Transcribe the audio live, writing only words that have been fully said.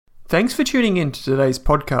Thanks for tuning in to today's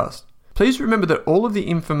podcast. Please remember that all of the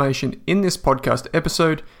information in this podcast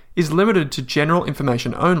episode is limited to general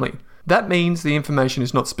information only. That means the information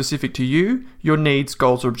is not specific to you, your needs,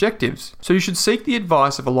 goals, or objectives, so you should seek the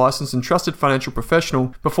advice of a licensed and trusted financial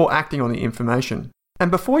professional before acting on the information. And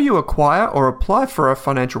before you acquire or apply for a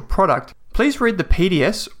financial product, please read the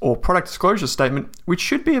PDS or product disclosure statement, which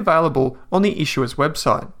should be available on the issuer's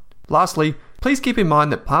website. Lastly, please keep in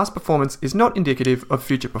mind that past performance is not indicative of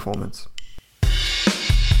future performance.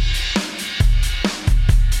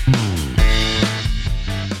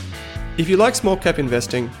 If you like small cap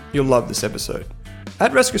investing, you'll love this episode.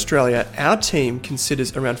 At Risk Australia, our team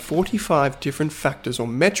considers around 45 different factors or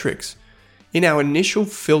metrics in our initial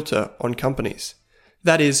filter on companies.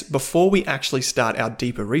 That is, before we actually start our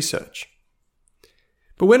deeper research.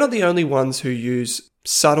 But we're not the only ones who use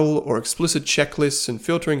subtle or explicit checklists and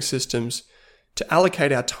filtering systems to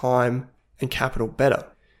allocate our time and capital better.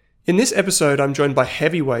 In this episode, I'm joined by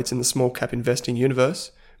heavyweights in the small cap investing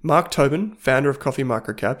universe, Mark Tobin, founder of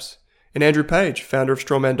MicroCap's, and Andrew Page, founder of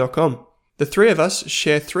Strawman.com. The three of us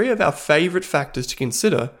share three of our favourite factors to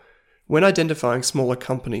consider when identifying smaller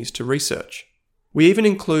companies to research. We even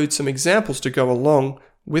include some examples to go along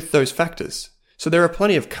with those factors. So there are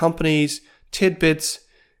plenty of companies, tidbits,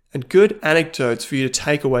 and good anecdotes for you to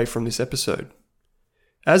take away from this episode.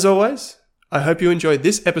 As always, I hope you enjoyed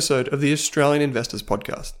this episode of the Australian Investors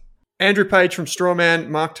Podcast. Andrew Page from Strawman,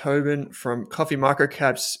 Mark Tobin from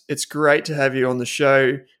MicroCap's. It's great to have you on the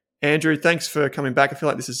show. Andrew, thanks for coming back. I feel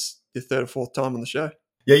like this is your third or fourth time on the show.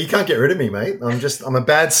 Yeah, you can't get rid of me, mate. I'm a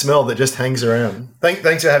bad smell that just hangs around.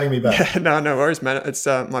 Thanks for having me back. Yeah, no worries, man. It's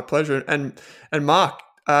my pleasure. And Mark,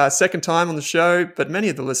 second time on the show, but many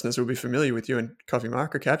of the listeners will be familiar with you and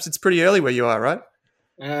MicroCap's. It's pretty early where you are, right?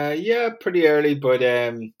 Yeah, pretty early, but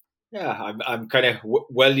I'm kind of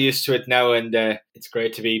well used to it now, and it's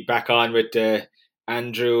great to be back on with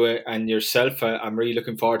Andrew and yourself. I'm really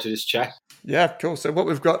looking forward to this chat. Yeah, cool. So what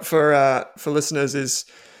we've got for listeners is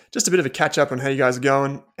just a bit of a catch up on how you guys are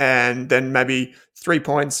going, and then maybe 3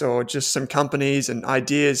 points or just some companies and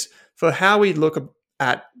ideas for how we look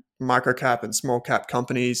at microcap and small cap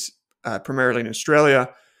companies, primarily in Australia.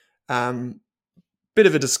 Bit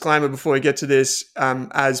of a disclaimer before we get to this,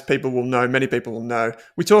 as people will know, many people will know,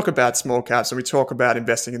 we talk about small caps and we talk about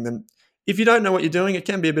investing in them. If you don't know what you're doing, it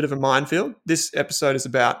can be a bit of a minefield. This episode is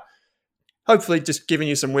about hopefully just giving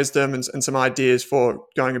you some wisdom and some ideas for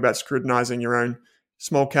going about scrutinizing your own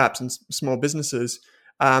small caps and small businesses.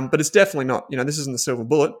 But it's definitely not, this isn't the silver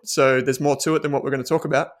bullet. So there's more to it than what we're going to talk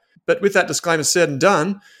about. But with that disclaimer said and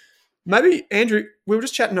done, maybe, Andrew, we were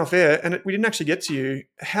just chatting off air and we didn't actually get to you.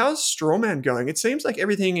 How's Strawman going? It seems like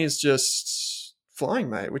everything is just flying,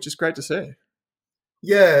 mate, which is great to see.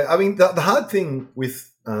 Yeah, I mean, the hard thing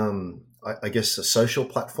with, I guess, a social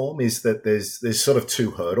platform is that there's sort of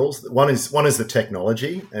two hurdles. One is the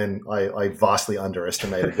technology, and I vastly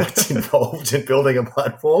underestimated what's involved in building a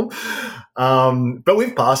platform. But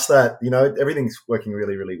we've passed that. Everything's working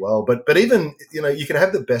really, really well. But even you can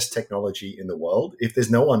have the best technology in the world. If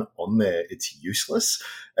there's no one on there, it's useless.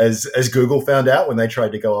 As Google found out when they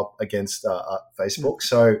tried to go up against Facebook.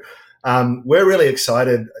 So. We're really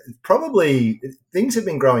excited. Probably things have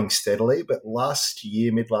been growing steadily, but mid last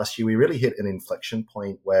year, we really hit an inflection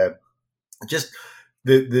point where just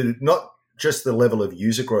not just the level of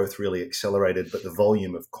user growth really accelerated, but the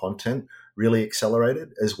volume of content really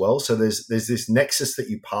accelerated as well. So there's this nexus that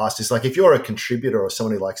you pass. It's like if you're a contributor or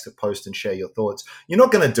someone who likes to post and share your thoughts, you're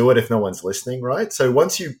not going to do it if no one's listening, right? So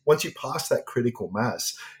once you pass that critical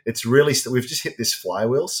mass, it's really we've just hit this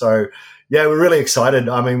flywheel. So yeah, we're really excited.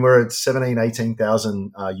 I mean, we're at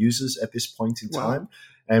 18,000 users at this point in time. Wow.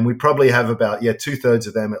 And we probably have about 2/3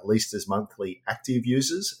 of them at least as monthly active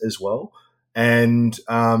users as well. And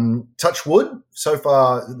touch wood, so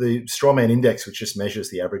far the Strawman Index, which just measures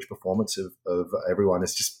the average performance of everyone,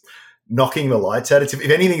 is just knocking the lights out. If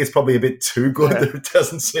anything, it's probably a bit too good. Yeah. It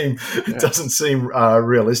doesn't seem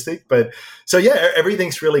realistic. But so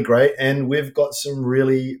everything's really great, and we've got some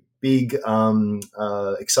really big,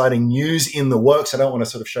 exciting news in the works. I don't want to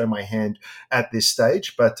sort of show my hand at this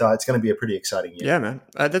stage, but it's going to be a pretty exciting year. Yeah, man,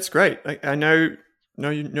 that's great. I know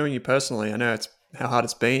knowing you personally, I know it's how hard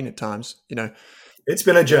it's been at times, It's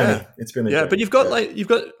been a journey. Yeah. It's been a journey. But you've got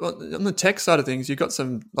on the tech side of things, you've got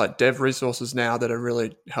some like dev resources now that are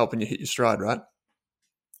really helping you hit your stride, right?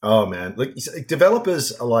 Oh man, look,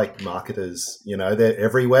 developers are like marketers. They're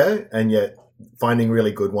everywhere, and yet finding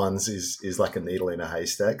really good ones is like a needle in a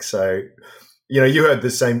haystack. So, you heard the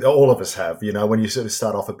same. All of us have. When you sort of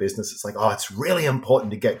start off a business, it's like, oh, it's really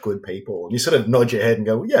important to get good people, and you sort of nod your head and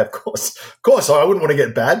go, well, yeah, of course, I wouldn't want to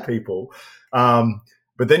get bad people.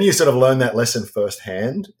 But then you sort of learn that lesson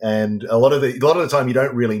firsthand, and a lot of the time you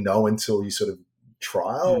don't really know until you sort of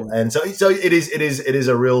trial. And so it is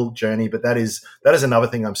a real journey. But that is another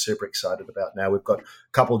thing I'm super excited about. Now we've got a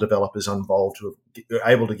couple of developers involved who are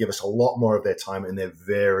able to give us a lot more of their time, and they're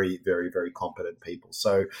very, very, very competent people.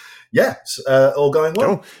 So yeah, all going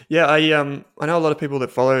well. Cool. Yeah, I know a lot of people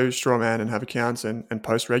that follow Strawman and have accounts and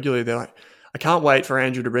post regularly. They're like, I can't wait for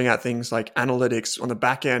Andrew to bring out things like analytics on the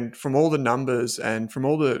back end from all the numbers and from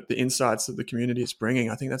all the insights that the community is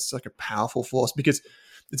bringing. I think that's like a powerful force, because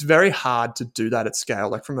it's very hard to do that at scale.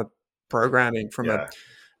 Like from a programming, from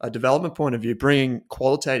a development point of view, bringing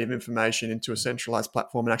qualitative information into a centralized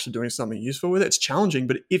platform and actually doing something useful with it, it's challenging.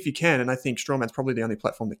 But if you can, and I think Strawman's probably the only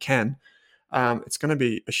platform that can, it's going to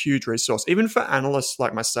be a huge resource. Even for analysts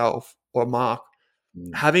like myself or Mark,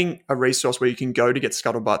 having a resource where you can go to get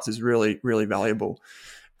scuttlebutts is really, really valuable.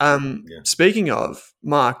 Speaking of,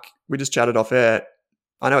 Mark, we just chatted off air.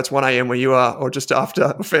 I know it's 1 a.m. where you are, or just after,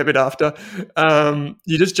 a fair bit after.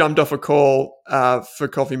 You just jumped off a call for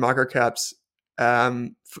Coffee MicroCap's.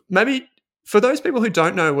 Maybe for those people who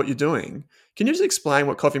don't know what you're doing, can you just explain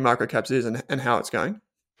what Coffee MicroCap's is and how it's going?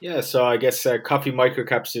 Yeah, so I guess Coffee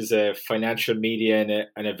MicroCap's is a financial media and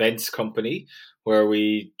an events company where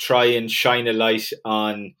we try and shine a light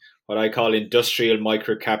on what I call industrial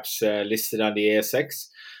microcaps listed on the ASX.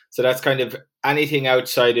 So that's kind of anything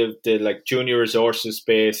outside of the like junior resources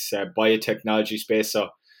space, biotechnology space. So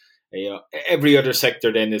every other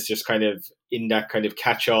sector then is just kind of in that kind of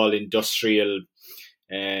catch-all industrial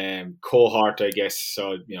cohort, I guess.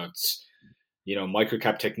 So it's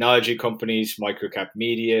microcap technology companies, microcap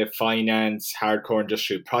media, finance, hardcore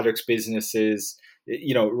industrial products businesses,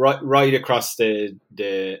 right across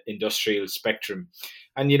the industrial spectrum.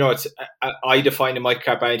 And, I define a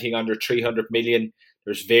microcap anything under 300 million.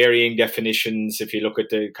 There's varying definitions. If you look at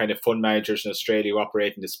the kind of fund managers in Australia who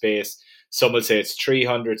operate in the space, some will say it's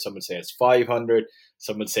 300, some will say it's 500,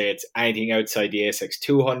 some will say it's anything outside the ASX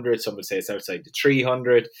 200, some will say it's outside the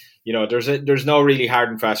 300. There's no really hard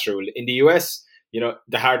and fast rule. In the US,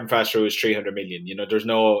 the hard and fast rule is 300 million.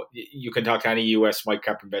 You can talk to any US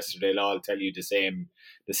microcap investor, they'll all tell you the same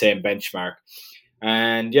benchmark.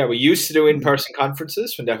 And yeah, we used to do in-person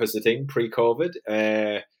conferences when that was the thing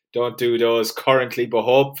pre-COVID. Don't do those currently, but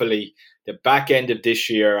hopefully the back end of this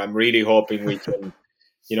year, I'm really hoping we can,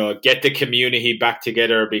 get the community back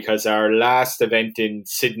together, because our last event in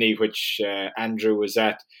Sydney, which Andrew was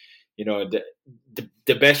at,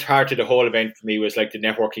 the best part of the whole event for me was like the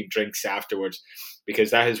networking drinks afterwards,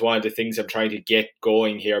 because that is one of the things I'm trying to get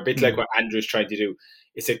going here. A bit like what Andrew's trying to do.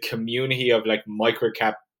 It's a community of like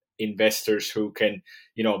microcap investors who can,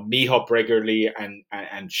 meet up regularly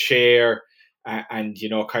and share and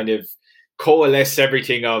kind of coalesce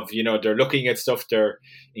everything of, they're looking at stuff, they're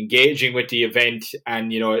engaging with the event,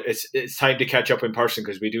 and, it's time to catch up in person,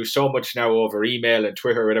 because we do so much now over email and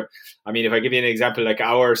Twitter. Whatever. I mean, if I give you an example, like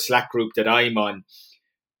our Slack group that I'm on,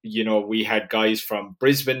 we had guys from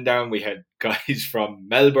Brisbane down, we had guys from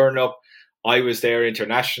Melbourne up. I was there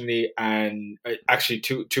internationally, and actually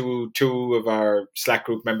two of our Slack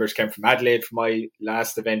group members came from Adelaide for my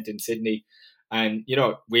last event in Sydney. And,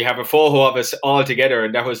 we have a photo of us all together,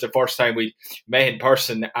 and that was the first time we met in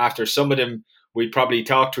person. After some of them, we probably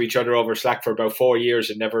talked to each other over Slack for about 4 years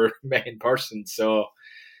and never met in person. So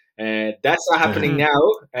that's not happening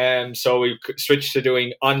now. So we switched to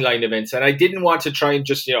doing online events. And I didn't want to try and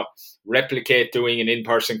just, replicate doing an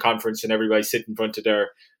in-person conference and everybody sit in front of their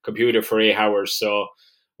computer for 8 hours. So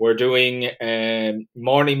we're doing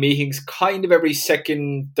morning meetings kind of every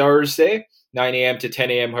second Thursday, 9 a.m. to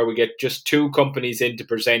 10 a.m., where we get just 2 companies in to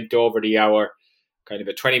present over the hour, kind of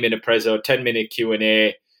a 20-minute preso, 10-minute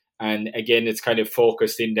Q&A. And again, it's kind of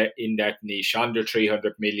focused in that niche, under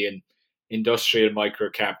 300 million industrial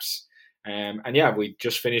microcaps. And yeah, we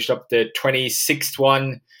just finished up the 26th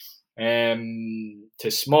one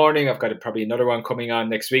this morning. I've got probably another one coming on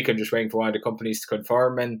next week. I'm just waiting for one of the companies to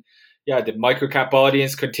confirm. And yeah, the microcap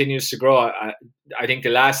audience continues to grow. I think the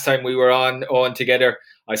last time we were on together,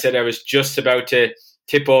 I said I was just about to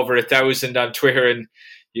tip over 1,000 on Twitter, and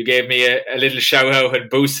you gave me a little shout out and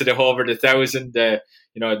boosted it over the 1,000.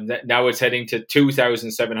 Now it's heading to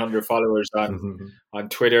 2,700 followers on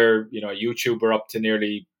Twitter. YouTube we're up to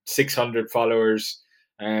nearly 600 followers.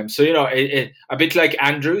 So a bit like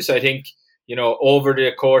Andrews, I think, over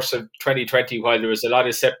the course of 2020, while there was a lot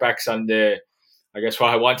of setbacks on I guess what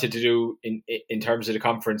I wanted to do in terms of the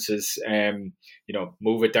conferences,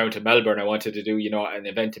 move it down to Melbourne. I wanted to do, an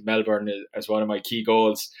event in Melbourne as one of my key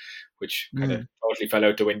goals, which kind of totally fell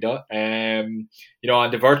out the window. On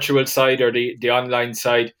the virtual side or the online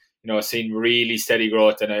side, seen really steady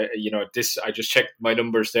growth. And I just checked my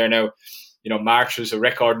numbers there now. March was a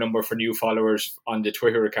record number for new followers on the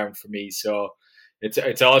Twitter account for me. So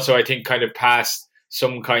it's also, I think, kind of past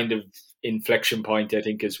some kind of inflection point, I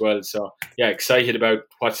think, as well. So yeah, excited about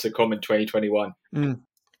what's to come in 2021.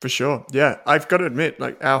 For sure. Yeah, I've got to admit,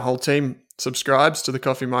 like, our whole team subscribes to the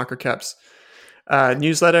Coffee MicroCap's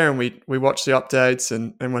newsletter, and we watch the updates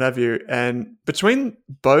and what have you. And between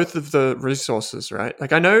both of the resources, right?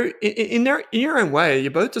 Like, I know in your own way, you're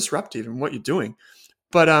both disruptive in what you're doing,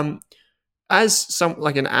 but as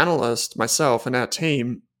an analyst myself and our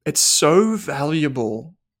team, it's so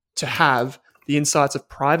valuable to have the insights of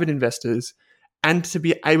private investors and to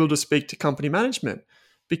be able to speak to company management,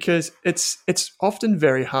 because it's often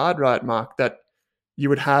very hard, right, Mark, that you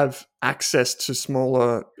would have access to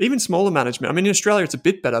even smaller management. I mean, in Australia, it's a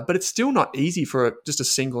bit better, but it's still not easy for just a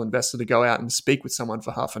single investor to go out and speak with someone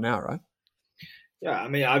for half an hour, right? Yeah, I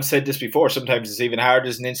mean, I've said this before. Sometimes it's even hard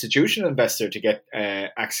as an institutional investor to get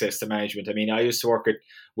access to management. I mean, I used to work at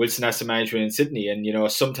Wilson Asset Management in Sydney,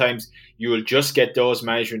 and sometimes you will just get those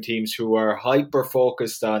management teams who are hyper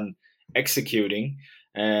focused on executing,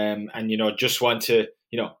 and just want to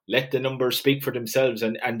let the numbers speak for themselves,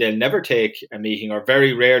 and they'll never take a meeting, or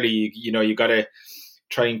very rarely. You got to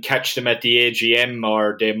try and catch them at the AGM,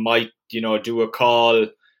 or they might do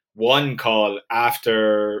one call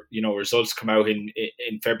after results come out in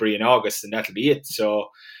February and August, and that'll be it. So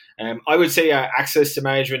I would say access to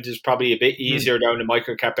management is probably a bit easier down the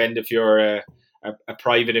microcap end if you're a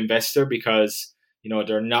private investor, because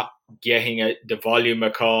they're not getting the volume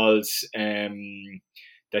of calls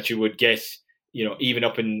that you would get even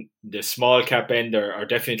up in the small cap end, or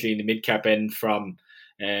definitely in the mid cap end from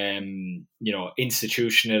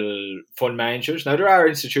institutional fund managers. Now, there are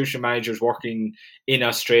institutional managers working in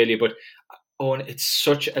Australia, but it's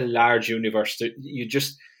such a large universe that you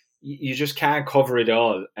just can't cover it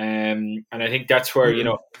all. And I think that's where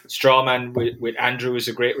Strawman with Andrew is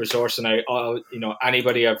a great resource. And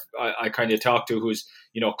anybody I kind of talk to who's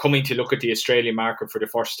coming to look at the Australian market for the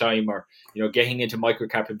first time, or getting into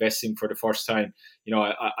microcap investing for the first time,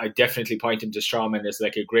 I definitely point them to Strawman as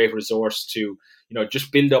like a great resource to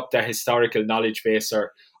just build up that historical knowledge base,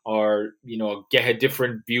 or get a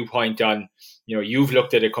different viewpoint on you've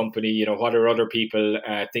looked at a company, what are other people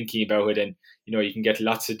thinking about it, and you can get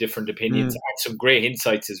lots of different opinions and some great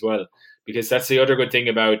insights as well, because that's the other good thing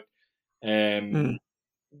about the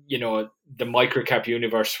microcap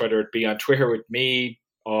universe, whether it be on Twitter with me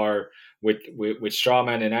or with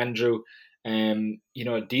Strawman and Andrew.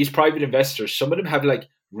 These private investors, some of them have like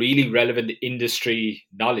really relevant industry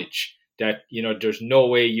knowledge that there's no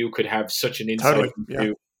way you could have such an insight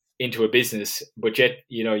into a business, but yet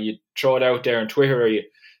you throw it out there on Twitter, or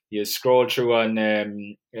you scroll through on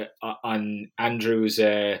Andrew's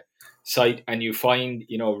site, and you find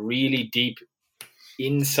really deep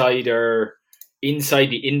inside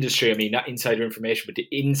the industry. I mean, not insider information, but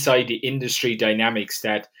inside the industry dynamics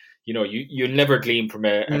that you'll never glean from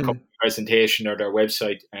a company presentation or their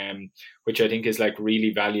website, which I think is like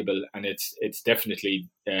really valuable, and it's definitely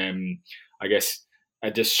I guess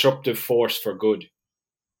a disruptive force for good.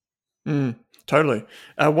 Totally.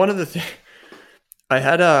 One of the things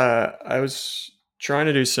I was trying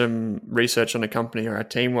to do some research on a company, or our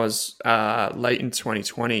team was late in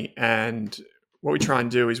 2020, and what we try and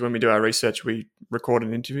do is when we do our research, we record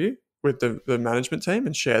an interview with the management team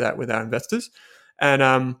and share that with our investors.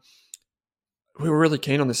 And we were really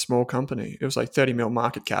keen on this small company. It was like 30 mil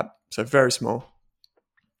market cap, so very small.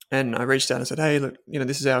 And I reached out and said, hey, look,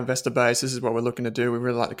 this is our investor base. This is what we're looking to do. We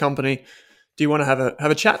really like the company. Do you want to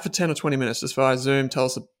have a chat for 10 or 20 minutes just via Zoom? Tell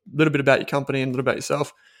us a little bit about your company and a little about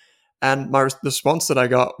yourself. And my response that I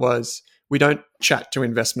got was, we don't chat to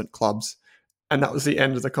investment clubs. And that was the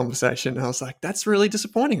end of the conversation. And I was like, that's really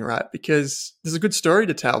disappointing, right? Because there's a good story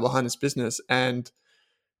to tell behind this business, and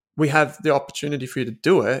we have the opportunity for you to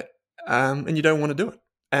do it, and you don't want to do it.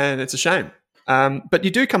 And it's a shame. But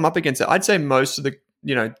you do come up against it. I'd say most of the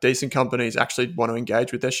decent companies actually want to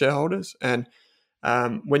engage with their shareholders. And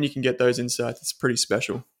when you can get those insights, it's pretty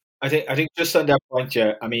special. I think just on that point,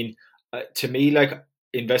 yeah. I mean, to me, like,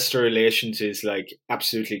 investor relations is like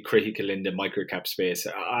absolutely critical in the microcap space.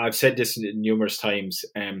 I've said this numerous times.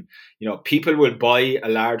 People will buy a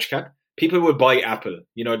large cap. People will buy Apple.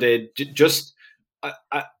 They just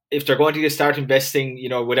if they're going to start investing,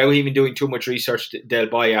 without even doing too much research, they'll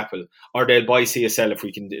buy Apple, or they'll buy CSL, if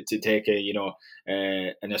we can to take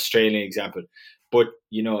an Australian example. But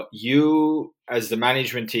you as the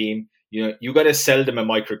management team, you got to sell them a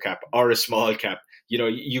microcap or a small cap.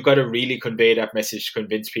 you got to really convey that message to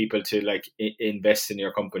convince people to like invest in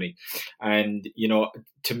your company. And,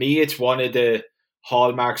 to me, it's one of the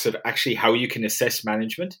hallmarks of actually how you can assess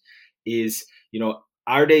management is,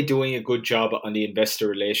 are they doing a good job on the investor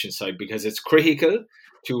relations side? Because it's critical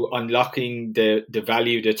to unlocking the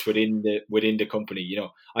value that's within the company.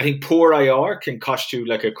 I think poor IR can cost you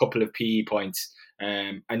like a couple of PE points.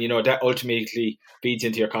 And that ultimately feeds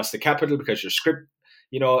into your cost of capital because your script,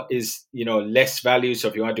 is less value. So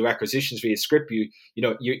if you want to do acquisitions via script,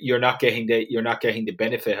 you're not getting the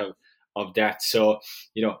benefit of that. So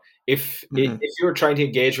if you're trying to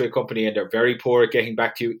engage with a company and they're very poor at getting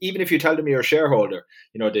back to you, even if you tell them you're a shareholder,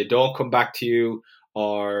 they don't come back to you,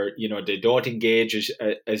 or they don't engage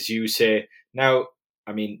as you say. Now,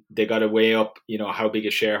 I mean, they got to weigh up, how big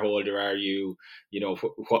a shareholder are you,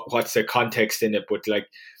 what's the context in it. But like,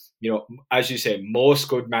 as you say, most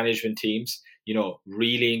good management teams,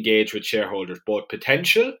 really engage with shareholders, both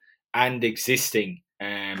potential and existing.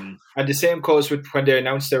 And the same goes with when they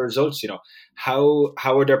announce their results. How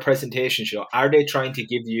are their presentations? Are they trying to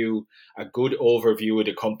give you a good overview of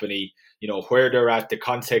the company? Where they're at, the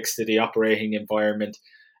context of the operating environment,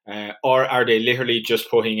 or are they literally just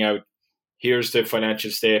putting out, here's the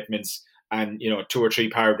financial statements and 2 or 3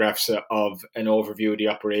 paragraphs of an overview of the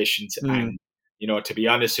operations? And to be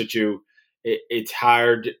honest with you, it's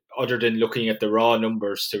hard, other than looking at the raw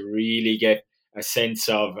numbers, to really get a sense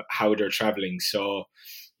of how they're traveling. So,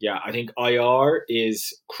 yeah, I think IR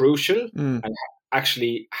is crucial, and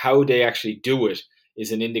actually how they actually do it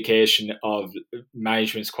is an indication of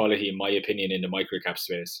management's quality, in my opinion, in the microcap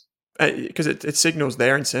space. Because it signals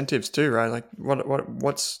their incentives too, right? Like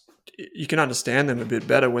what's you can understand them a bit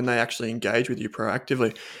better when they actually engage with you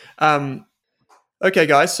proactively. Okay,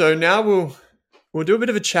 guys. So now we'll do a bit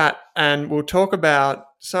of a chat and we'll talk about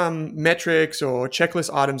some metrics or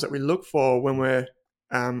checklist items that we look for when we're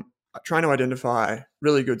trying to identify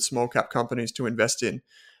really good small cap companies to invest in.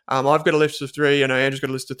 I've got a list of 3. I know Andrew's got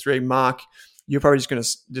a list of 3. Mark, you're probably just going to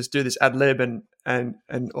just do this ad lib and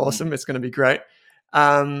awesome. It's going to be great.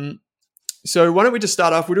 So why don't we just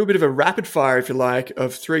start off? We'll do a bit of a rapid fire, if you like,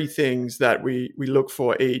 of 3 things that we look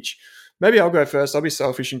for each. Maybe I'll go first. I'll be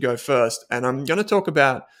selfish and go first. And I'm going to talk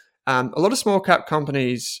about a lot of small cap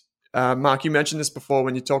companies. Mark, you mentioned this before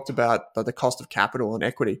when you talked about the cost of capital and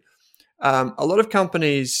equity. A lot of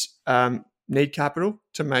companies need capital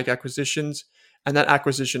to make acquisitions, and that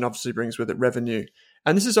acquisition obviously brings with it revenue.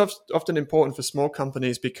 And this is often important for small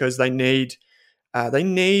companies because they need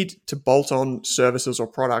to bolt on services or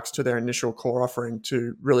products to their initial core offering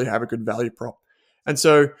to really have a good value prop. And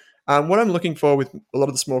so what I'm looking for with a lot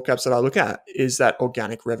of the small caps that I look at is that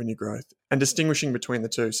organic revenue growth and distinguishing between the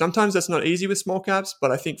two. Sometimes that's not easy with small caps, but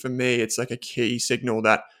I think for me, it's like a key signal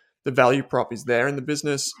that the value prop is there in the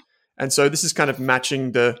business. And so this is kind of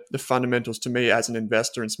matching the fundamentals to me as an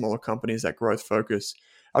investor in smaller companies, that growth focus.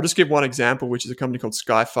 I'll just give one example, which is a company called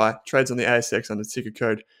Skyfi, trades on the ASX under the ticker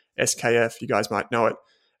code SKF. You guys might know it.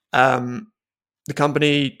 The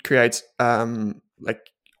company creates like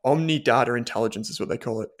omni data intelligence is what they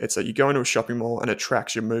call it. It's that you go into a shopping mall and it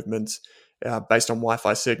tracks your movements based on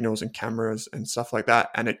Wi-Fi signals and cameras and stuff like that.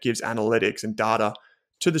 And it gives analytics and data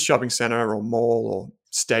to the shopping center or mall or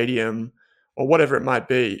stadium or whatever it might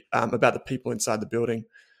be about the people inside the building.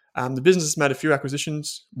 The business has made a few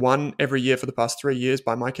acquisitions, 1 every year for the past 3 years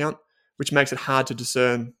by my count, which makes it hard to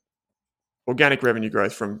discern organic revenue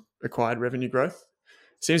growth from acquired revenue growth.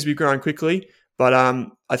 Seems to be growing quickly, but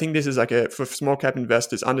I think this is like for small cap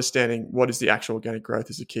investors, understanding what is the actual organic growth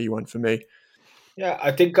is a key one for me. Yeah,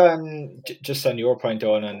 I think just on your point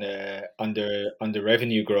on the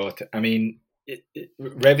revenue growth. I mean,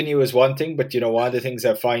 revenue is one thing, but one of the things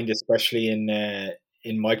I find, especially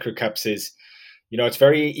in microcaps, is it's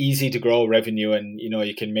very easy to grow revenue, and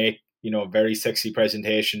you can make very sexy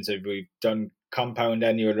presentations. We've done compound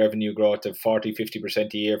annual revenue growth of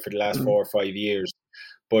 40-50% a year for the last 4 or 5 years,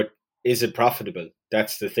 but is it profitable?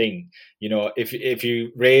 That's the thing. If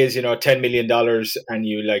you raise $10 million and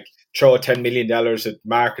you like throw $10 million at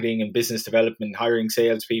marketing and business development, hiring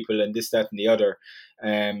salespeople and this, that, and the other,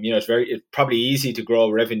 it's probably easy to grow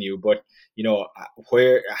revenue, but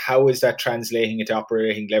how is that translating into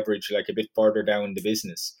operating leverage like a bit further down the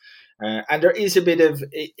business? And there is a bit of,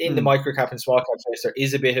 in the microcap and small cap space, there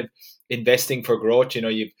is a bit of investing for growth.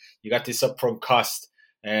 You got this upfront cost,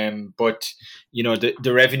 but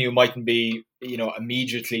the revenue mightn't be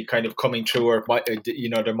immediately kind of coming through, or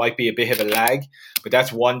there might be a bit of a lag. But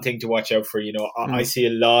that's one thing to watch out for. I see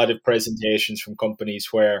a lot of presentations from companies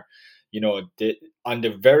where on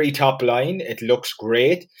the very top line it looks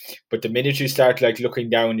great, but the minute you start like looking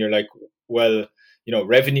down, you're like, well,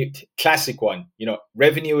 revenue, classic one,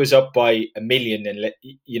 revenue is up by 1 million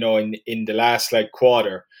in the last like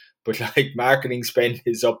quarter, but like marketing spend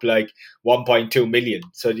is up like 1.2 million.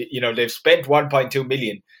 So, they've spent 1.2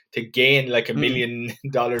 million to gain like $1 million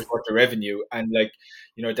worth of revenue. And like,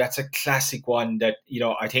 that's a classic one that,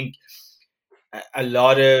 I think a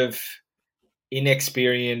lot of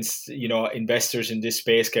inexperienced, investors in this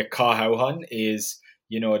space get caught out on is,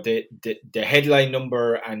 the headline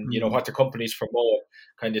number and, what the companies promote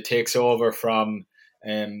kind of takes over from,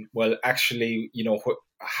 well, actually,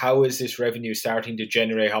 how is this revenue starting to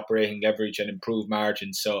generate operating leverage and improve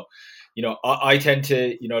margins? So, I tend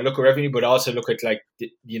to, look at revenue, but also look at like,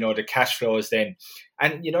 the cash flows then.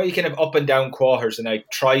 And, you can have up and down quarters, and I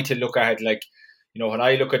try to look at it like, when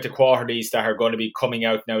I look at the quarterlies that are going to be coming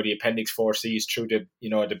out now, the Appendix 4Cs through the,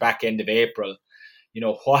 the back end of April,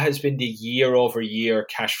 what has been the year over year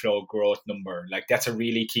cash flow growth number? Like, that's a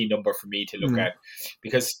really key number for me to look at,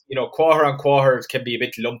 because, quarter on quarter can be a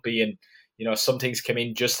bit lumpy, and, some things come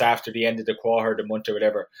in just after the end of the quarter, the month or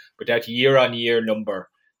whatever. But that year on year number,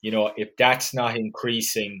 if that's not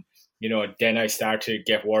increasing, then I start to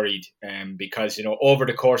get worried. Because, over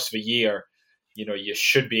the course of a year, you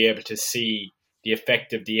should be able to see the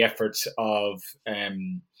effect of the efforts of,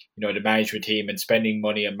 the management team and spending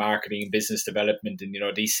money on marketing and business development. And,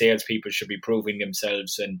 these salespeople should be proving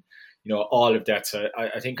themselves and, all of that. So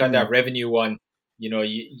I think on that revenue one,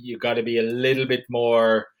 you got to be a little bit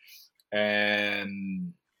more, I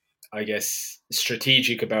guess,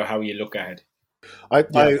 strategic about how you look at it.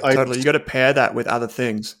 Totally. You got to pair that with other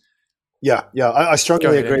things. Yeah. I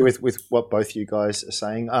strongly agree with what both you guys are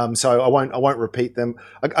saying. So I won't repeat them.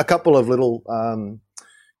 A couple of little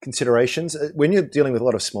considerations. When you're dealing with a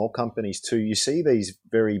lot of small companies too, you see these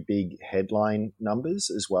very big headline numbers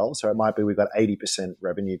as well. So it might be we've got 80%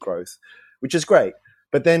 revenue growth, which is great.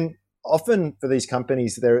 But then often for these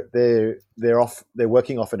companies, they're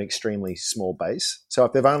working off an extremely small base. So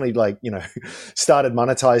if they've only started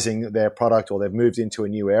monetizing their product, or they've moved into a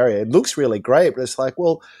new area, it looks really great, but it's like,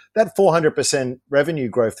 well, that 400% revenue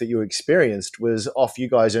growth that you experienced was off you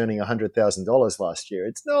guys earning $100,000 last year.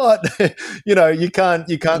 It's not, you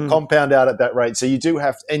can't compound out at that rate. So you do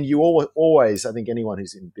have, and you always, I think anyone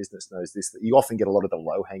who's in business knows this, that you often get a lot of the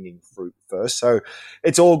low hanging fruit first. So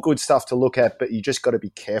it's all good stuff to look at, but you just got to be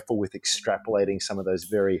careful with extrapolating some of those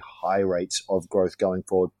very high rates of growth going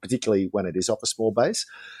forward, particularly when it is off a small base.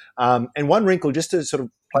 And one wrinkle, just to sort of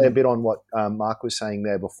play a bit on what Mark was saying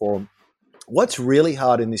there before, what's really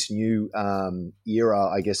hard in this new era,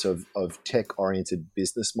 I guess, of tech-oriented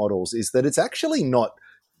business models is that it's actually not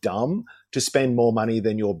dumb to spend more money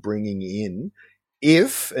than you're bringing in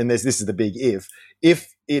if, and this is the big if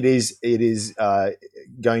it is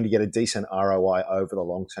going to get a decent ROI over the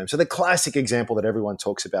long term. So the classic example that everyone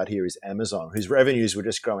talks about here is Amazon, whose revenues were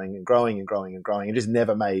just growing and growing and growing and growing and just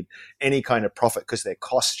never made any kind of profit because their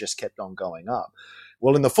costs just kept on going up.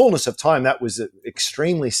 Well, in the fullness of time, that was an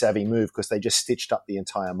extremely savvy move because they just stitched up the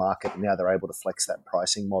entire market, and now they're able to flex that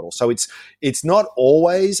pricing model. So it's not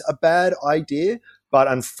always a bad idea, but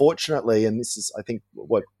unfortunately, and this is, I think,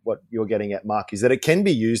 what you're getting at, Mark, is that it can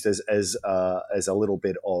be used as a little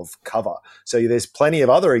bit of cover. So there's plenty of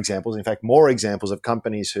other examples, in fact, more examples of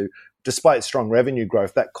companies who, despite strong revenue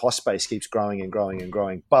growth, that cost base keeps growing and growing and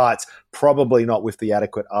growing, but probably not with the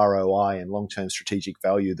adequate ROI and long-term strategic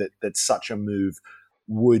value that such a move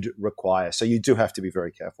would require. So you do have to be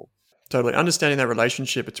very careful. Totally. Understanding that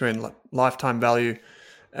relationship between lifetime value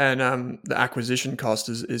and the acquisition cost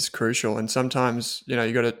is crucial. And sometimes,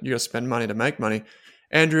 you got to spend money to make money.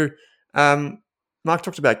 Andrew, Mark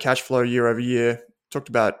talked about cash flow year over year, talked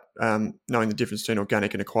about knowing the difference between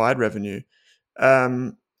organic and acquired revenue.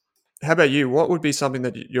 How about you? What would be something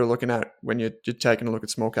that you're looking at when you're taking a look at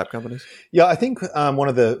small cap companies? Yeah, I think one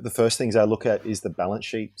of the first things I look at is the balance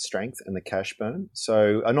sheet strength and the cash burn.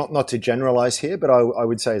 So not to generalize here, but I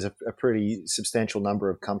would say is a pretty substantial number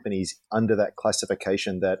of companies under that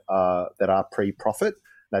classification that are pre-profit.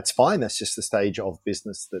 That's fine. That's just the stage of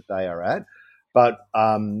business that they are at. But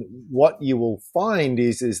what you will find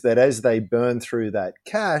is that as they burn through that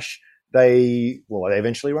cash, they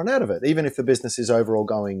eventually run out of it, even if the business is overall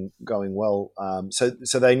going well.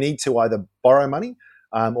 So they need to either borrow money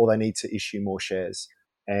or they need to issue more shares.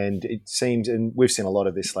 And it seems, and we've seen a lot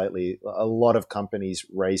of this lately, a lot of companies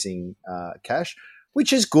raising cash,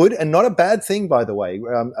 which is good and not a bad thing, by the way.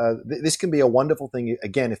 This can be a wonderful thing,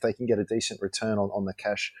 again, if they can get a decent return on the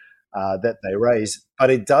cash that they raise. But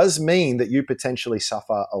it does mean that you potentially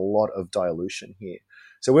suffer a lot of dilution here.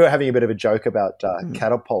 So we were having a bit of a joke about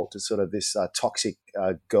Catapult as sort of this toxic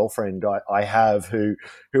girlfriend I have who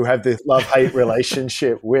have this love-hate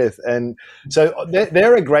relationship with. And so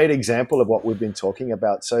they're a great example of what we've been talking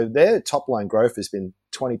about. So their top-line growth has been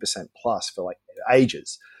 20% plus for like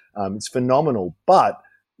ages. It's phenomenal. But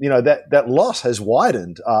that loss has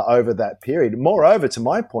widened over that period. Moreover, to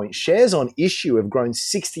my point, shares on issue have grown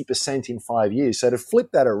 60% in 5 years. So to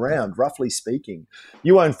flip that around, roughly speaking,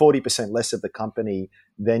 you own 40% less of the company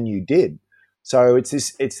than you did. So it's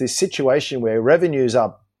this situation where revenue's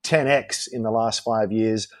up 10x in the last 5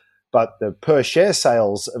 years, but the per share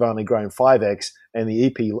sales have only grown 5x, and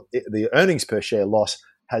the earnings per share loss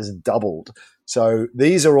has doubled. So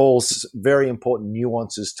these are all very important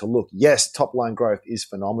nuances to look. Yes, top line growth is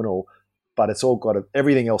phenomenal, but it's all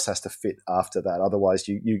everything else has to fit after that. Otherwise,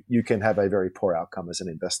 you can have a very poor outcome as an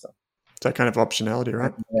investor. That kind of optionality,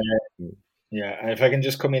 right? Yeah, and if I can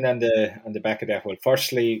just come in on the back of that. Well,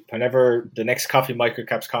 firstly, whenever the next Coffee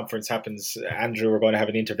MicroCap's conference happens, Andrew, we're going to have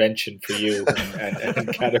an intervention for you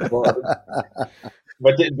and Catapult.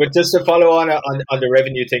 But just to follow on the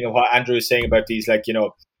revenue thing and what Andrew was saying about these,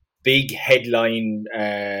 big headline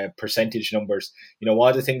percentage numbers. One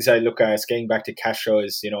of the things I look at, getting back to cash flow,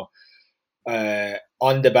 is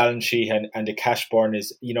on the balance sheet and the cash burn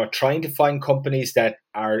is trying to find companies that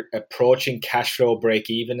are approaching cash flow break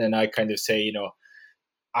even. And I kind of say,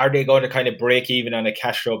 are they going to kind of break even on a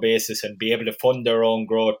cash flow basis and be able to fund their own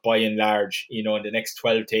growth by and large, in the next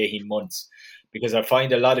 12 to 18 months? Because I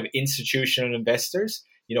find a lot of institutional investors,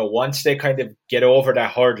 once they kind of get over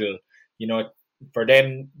that hurdle, for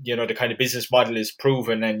them, the kind of business model is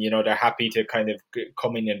proven, and they're happy to kind of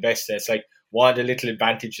come in and invest. It's like one of the little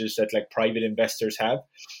advantages that like private investors have.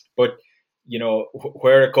 But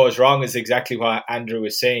where it goes wrong is exactly what Andrew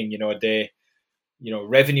was saying.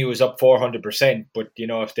 Revenue is up 400%, but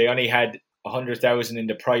if they only had 100,000 in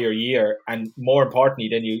the prior year, and more importantly,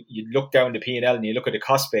 then you look down the P&L and you look at the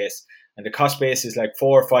cost base, and the cost base is like $4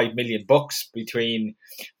 or $5 million between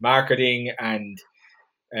marketing and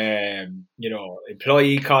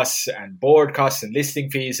employee costs and board costs and listing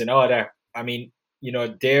fees and all that. I mean,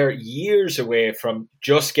 they're years away from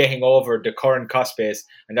just getting over the current cost base,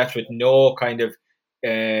 and that's with no kind of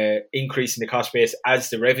increase in the cost base as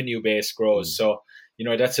the revenue base grows. So,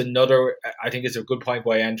 that's another, I think it's a good point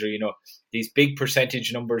by Andrew, these big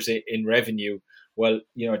percentage numbers in revenue. Well,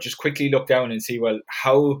 just quickly look down and see, well,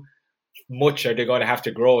 how much are they going to have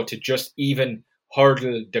to grow to just even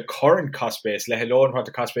hurdle the current cost base, let alone what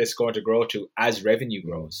the cost base is going to grow to as revenue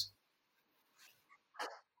grows.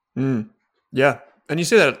 Yeah. And you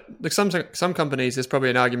see that like some companies, there's probably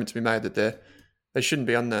an argument to be made that they shouldn't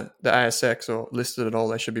be on the ASX or listed at all.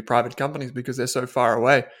 They should be private companies because they're so far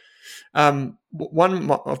away.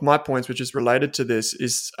 One of my points, which is related to this,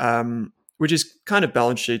 is which is kind of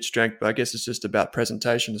balance sheet strength, but I guess it's just about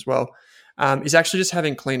presentation as well, is actually just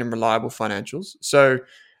having clean and reliable financials. So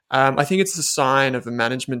I think it's a sign of a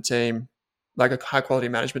management team, like a high quality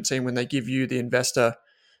management team, when they give you, the investor,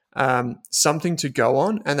 something to go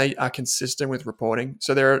on and they are consistent with reporting.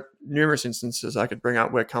 So there are numerous instances I could bring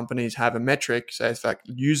up where companies have a metric, say in fact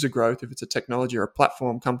user growth, if it's a technology or a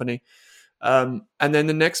platform company, and then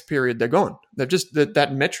the next period they're gone. They've just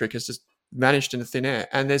that metric has just vanished into thin air.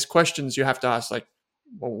 And there's questions you have to ask, like,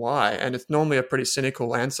 well, why? And it's normally a pretty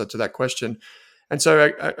cynical answer to that question. And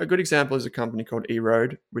so a good example is a company called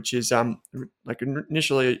eRoad, which is like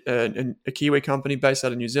initially a Kiwi company based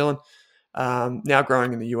out of New Zealand, now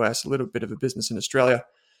growing in the US, a little bit of a business in Australia.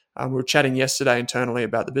 We were chatting yesterday internally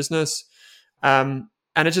about the business, and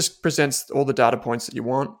it just presents all the data points that you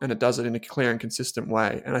want, and it does it in a clear and consistent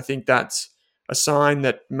way. And I think that's a sign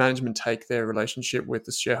that management take their relationship with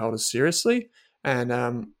the shareholders seriously. And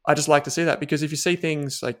I just like to see that, because if you see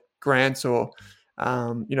things like grants or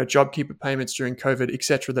JobKeeper payments during COVID,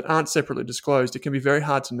 etc., that aren't separately disclosed, it can be very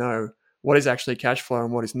hard to know what is actually cash flow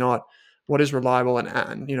and what is not, what is reliable.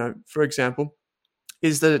 And for example,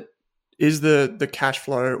 is the cash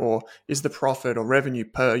flow or is the profit or revenue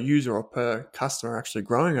per user or per customer actually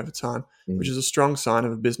growing over time, which is a strong sign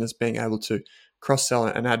of a business being able to cross-sell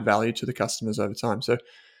and add value to the customers over time. So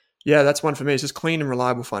yeah, that's one for me. It's just clean and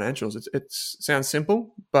reliable financials. It sounds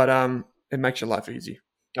simple, but it makes your life easy.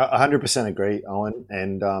 100% agree, Owen.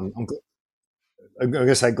 And I'm going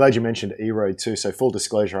to say, glad you mentioned eRoad too. So full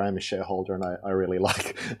disclosure, I am a shareholder and I really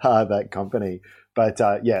like that company.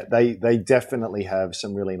 they definitely have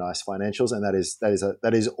some really nice financials, and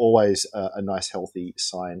that is always a nice healthy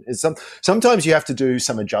sign. And sometimes you have to do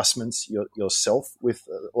some adjustments yourself with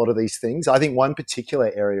a lot of these things. I think one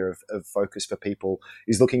particular area of focus for people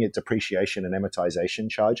is looking at depreciation and amortization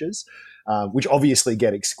charges, which obviously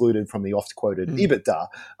get excluded from the oft-quoted EBITDA.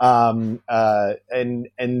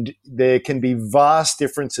 And there can be vast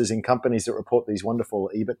differences in companies that report these wonderful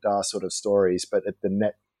EBITDA sort of stories, but at the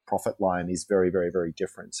net profit line is very, very, very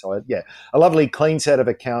different. So a lovely clean set of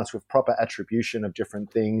accounts with proper attribution of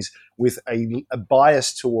different things with a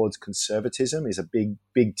bias towards conservatism is a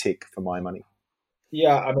big tick for my money.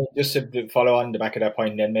 Yeah, I mean, just to follow on the back of that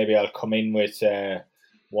point, then maybe I'll come in with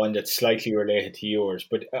one that's slightly related to yours.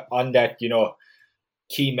 But on that,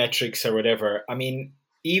 key metrics or whatever, I mean,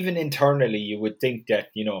 even internally, you would think that,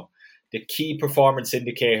 the key performance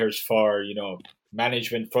indicators for,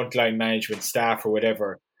 management, frontline management, staff or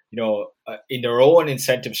whatever, in their own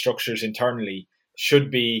incentive structures internally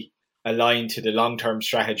should be aligned to the long-term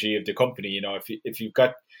strategy of the company. If you've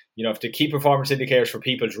got, if the key performance indicators for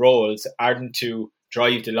people's roles aren't to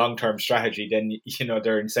drive the long-term strategy, then,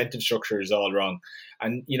 their incentive structure is all wrong.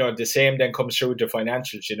 And, the same then comes through the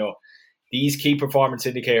financials. These key performance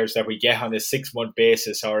indicators that we get on a 6-month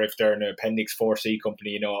basis, or if they're an Appendix 4C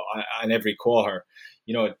company, on every quarter,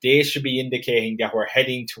 they should be indicating that we're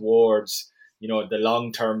heading towards, the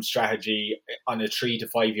long-term strategy on a 3 to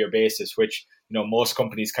 5 year basis, which, most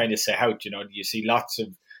companies kind of say out. You see lots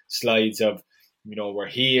of slides of, we're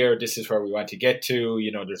here, this is where we want to get to,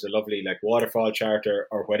 there's a lovely waterfall chart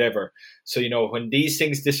or whatever. So, when these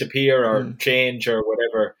things disappear or change or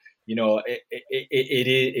whatever, it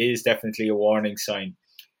is definitely a warning sign.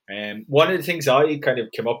 One of the things I kind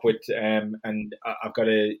of came up with, and I've got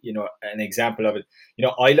an example of it.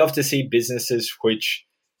 I love to see businesses which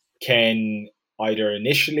can either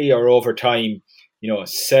initially or over time,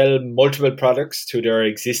 sell multiple products to their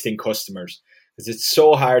existing customers, because it's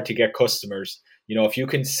so hard to get customers. If you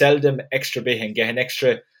can sell them extra bit and get an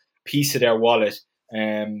extra piece of their wallet,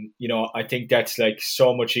 I think that's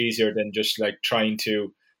so much easier than just trying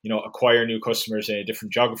to, acquire new customers in a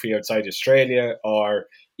different geography outside Australia, or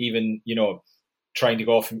even, trying to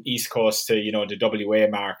go from East Coast to, the WA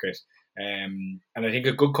market. And I think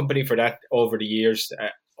a good company for that over the years,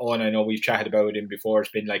 I know we've chatted about him before, it's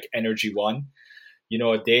been Energy One.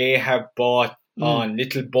 They have bought on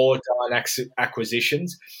little bolt-on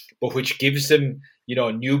acquisitions, but which gives them,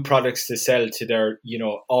 new products to sell to their,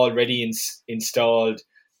 already installed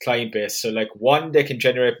client base. So one, they can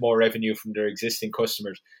generate more revenue from their existing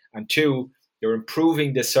customers, and two, they're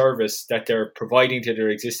improving the service that they're providing to their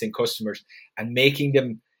existing customers and making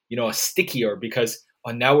them, stickier, because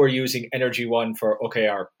now we're using Energy One for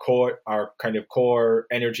our kind of core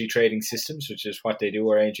energy trading systems, which is what they do,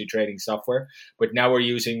 our energy trading software. But now we're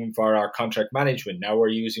using them for our contract management. Now we're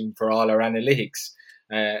using them for all our analytics,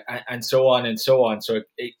 and so on and so on. So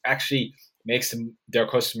it actually makes their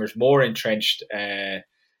customers more entrenched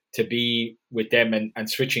to be with them, and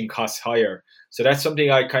switching costs higher. So that's something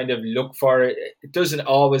I kind of look for. It doesn't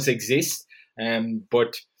always exist,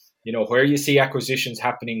 but where you see acquisitions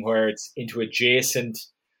happening where it's into adjacent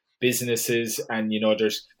businesses, and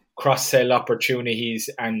there's cross-sell opportunities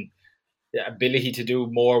and the ability to do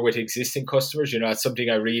more with existing customers, that's something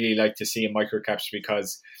I really like to see in MicroCap's,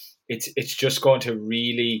 because it's just going to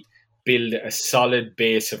really build a solid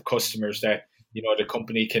base of customers that the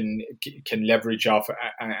company can leverage off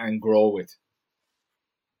and grow with.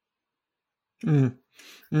 Yep.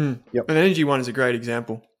 And Energy One is a great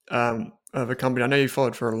example of a company I know you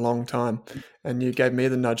followed for a long time, and you gave me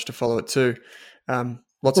the nudge to follow it too.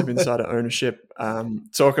 Lots of insider ownership.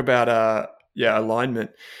 Talk about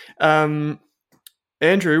alignment.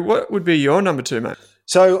 Andrew, what would be your number 2, mate?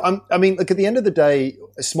 So look, at the end of the day,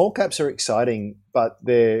 small caps are exciting, but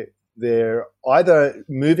they're either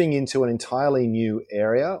moving into an entirely new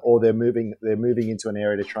area, or they're moving into an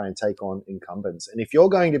area to try and take on incumbents. And if you're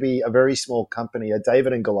going to be a very small company, a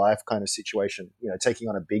David and Goliath kind of situation, taking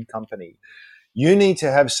on a big company, you need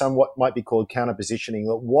to have some what might be called counter positioning.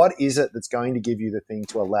 What is it that's going to give you the thing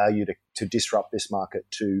to allow you to disrupt this market,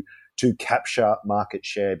 to capture market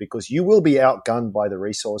share, because you will be outgunned by the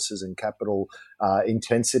resources and capital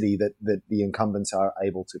intensity that the incumbents are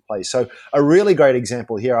able to play. So a really great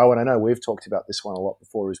example here, and I know we've talked about this one a lot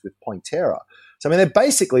before, is with Pointera. So they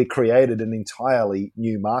basically created an entirely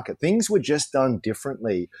new market. Things were just done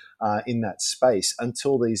differently in that space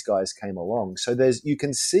until these guys came along. So you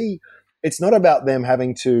can see it's not about them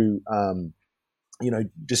having to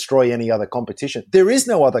destroy any other competition. There is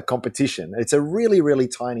no other competition. It's a really, really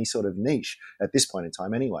tiny sort of niche at this point in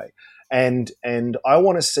time anyway. And I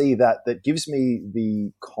want to see that gives me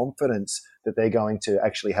the confidence that they're going to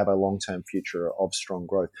actually have a long-term future of strong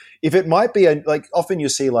growth. If it might be often you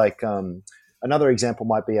see another example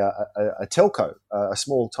might be a telco, a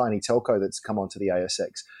small, tiny telco that's come onto the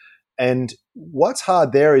ASX. And what's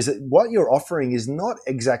hard there is that what you're offering is not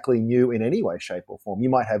exactly new in any way, shape, or form. You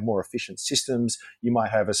might have more efficient systems. You might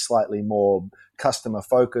have a slightly more customer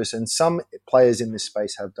focus. And some players in this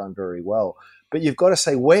space have done very well. But you've got to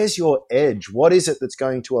say, where's your edge? What is it that's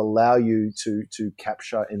going to allow you to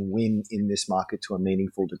capture and win in this market to a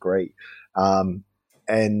meaningful degree?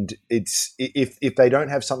 And it's if they don't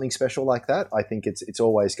have something special like that, I think it's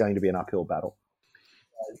always going to be an uphill battle.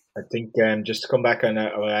 I think just to come back on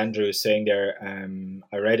what Andrew was saying there,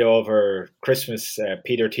 I read over Christmas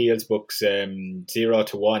Peter Thiel's books 0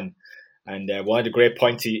 to 1, and one of the great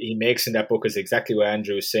points he makes in that book is exactly what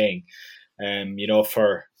Andrew was saying.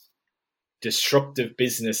 For disruptive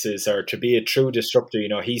businesses, or to be a true disruptor,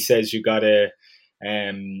 he says you gotta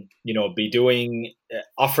be doing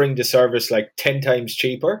offering the service like 10 times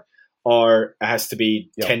cheaper, or it has to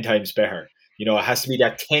be 10 times better. It has to be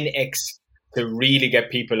that 10x to really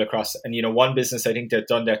get people across. And one business I think they've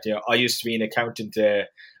done that. I used to be an accountant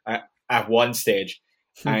at one stage,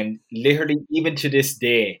 and literally even to this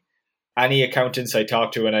day, any accountants I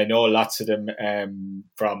talk to, and I know lots of them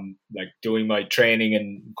from like doing my training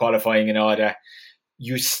and qualifying and all that,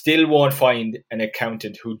 you still won't find an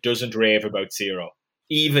accountant who doesn't rave about Xero,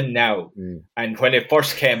 even now. And when it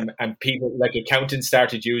first came and people like accountants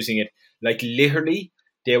started using it, like literally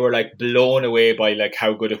they were like blown away by like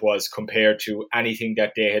how good it was compared to anything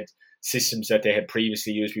that they had, systems that they had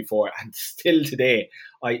previously used before. And still today,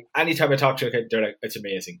 anytime I talk to them, they're like, it's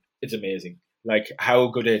amazing. Like how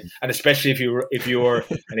good it, and especially if you're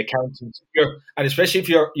an accountant, and especially if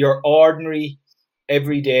you're ordinary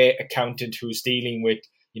everyday accountant who's dealing with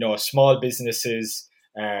small businesses,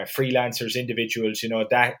 freelancers, individuals,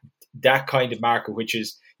 that kind of market, which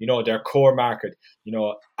is their core market.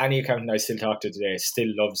 Any accountant I still talk to today still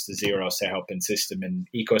loves the Xero setup and system and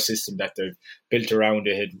ecosystem that they've built around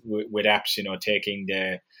it with apps. Taking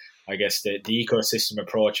the ecosystem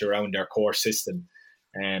approach around their core system.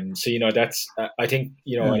 That's I think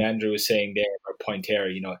what Andrew was saying there, or point here.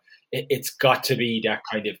 It's got to be that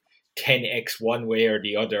kind of 10x one way or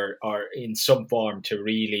the other, or in some form to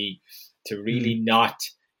really not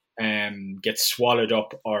get swallowed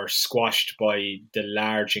up or squashed by the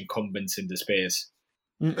large incumbents in the space.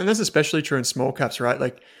 And that's especially true in small caps, right?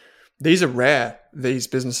 Like these are rare, these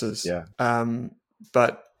businesses. Yeah.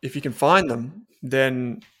 But if you can find them,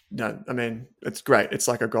 then it's great. It's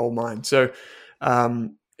like a gold mine. So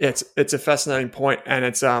it's a fascinating point, and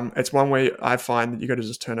it's one way I find that you got to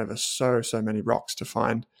just turn over so many rocks to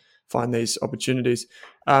find these opportunities.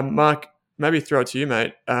 Mark, maybe throw it to you,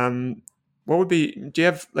 mate. What would be? Do you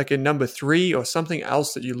have like a number 3 or something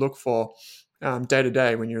else that you look for day to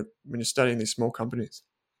day when you're studying these small companies?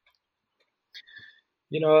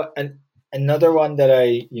 And another one that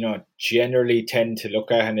I generally tend to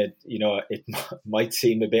look at, and it might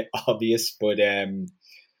seem a bit obvious, but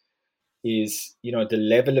is the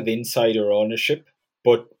level of insider ownership,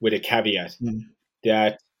 but with a caveat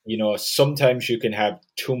that sometimes you can have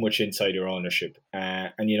too much insider ownership,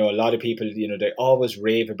 and a lot of people they always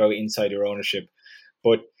rave about insider ownership,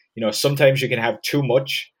 but sometimes you can have too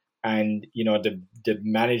much, and the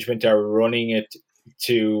management are running it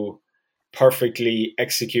to perfectly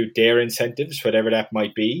execute their incentives, whatever that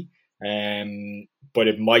might be, but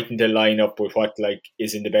it mightn't align up with what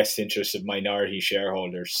is in the best interest of minority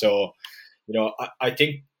shareholders. So I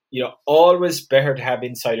think always better to have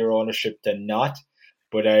insider ownership than not,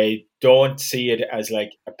 but I don't see it as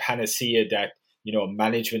like a panacea that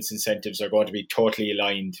management's incentives are going to be totally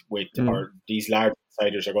aligned with, or these large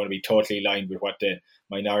insiders are going to be totally aligned with what the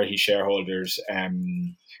minority shareholders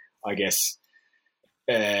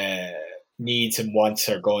needs and wants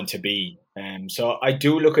are going to be. So I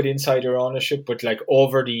do look at insider ownership, but like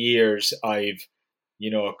over the years I've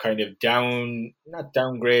kind of not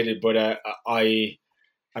downgraded, but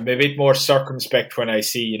I'm a bit more circumspect when I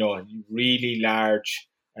see really large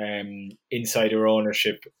insider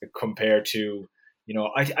ownership compared to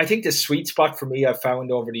I think the sweet spot for me I've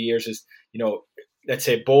found over the years is let's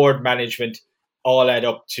say board management all add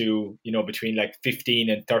up to between like 15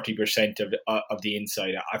 and 30% of the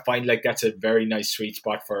insider. I find like that's a very nice sweet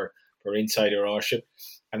spot for insider ownership.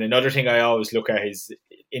 And another thing I always look at is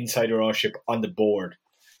insider ownership on the board.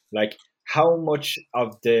 Like how much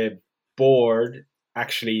of the board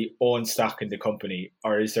actually own stock in the company,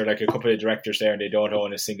 or is there like a couple of directors there and they don't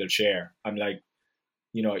own a single share? I'm like,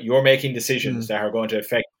 you're making decisions that are going to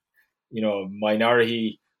affect,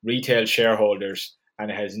 minority retail shareholders,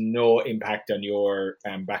 and it has no impact on your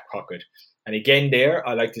back pocket. And again, there,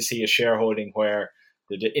 I like to see a shareholding where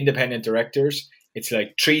the independent directors, it's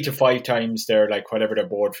like 3 to 5 times their, like, whatever their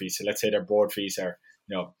board fees. So let's say their board fees are,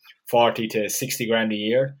 40 to 60 grand a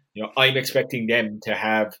year. I'm expecting them to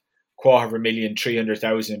have 250,000,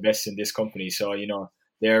 300,000 invested in this company. So,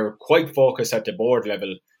 they're quite focused at the board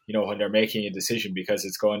level, when they're making a decision, because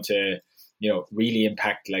it's going to, really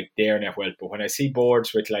impact like their net wealth. But when I see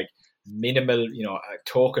boards with like minimal, a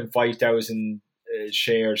token 5,000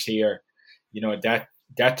 shares here,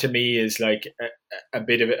 that to me is like a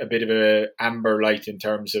bit of a amber light in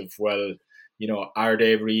terms of, well, are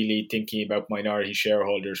they really thinking about minority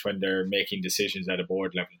shareholders when they're making decisions at a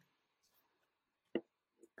board level?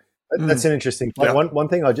 That's an interesting point. Yeah. One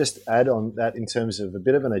thing I'll just add on that in terms of a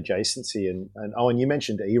bit of an adjacency, and Owen, you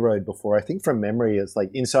mentioned E-Road before. I think from memory, it's like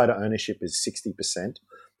insider ownership is 60%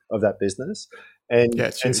 of that business.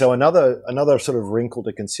 And so another sort of wrinkle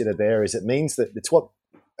to consider there is it means that it's what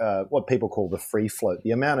people call the free float, the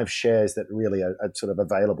amount of shares that really are sort of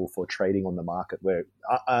available for trading on the market, where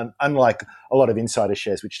unlike a lot of insider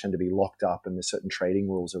shares, which tend to be locked up and there's certain trading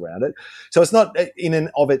rules around it. So it's not in and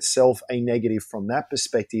of itself a negative from that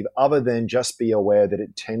perspective, other than just be aware that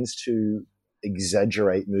it tends to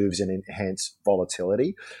exaggerate moves and enhance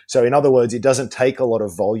volatility. So in other words, it doesn't take a lot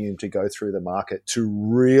of volume to go through the market to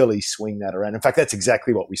really swing that around. In fact, that's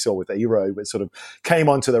exactly what we saw with E-Road. It sort of came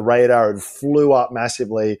onto the radar and flew up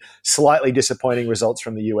massively, slightly disappointing results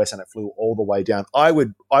from the US, and it flew all the way down. I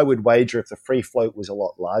would wager if the free float was a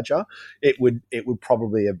lot larger, it would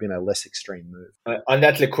probably have been a less extreme move. On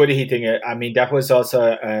that liquidity thing, I mean, that was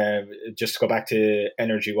also, just to go back to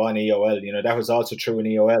Energy One, EOL, that was also true in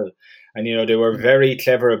EOL. And, they were very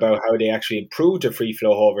clever about how they actually improved the free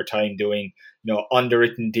flow over time, doing,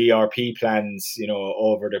 underwritten DRP plans,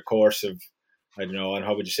 over the course of, I don't know, and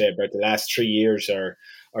how would you say, about the last 3 years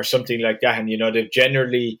or something like that. And, they've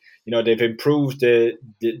generally, they've improved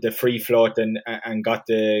the free float and got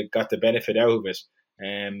the benefit out of it.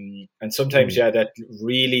 And sometimes, that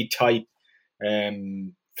really tight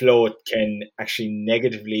float can actually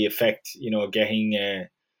negatively affect, getting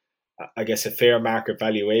I guess a fair market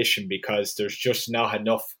valuation, because there's just not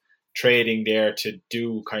enough trading there to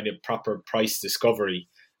do kind of proper price discovery.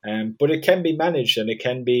 But it can be managed, and it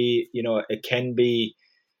can be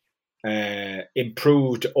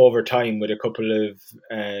improved over time with a couple of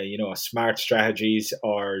smart strategies,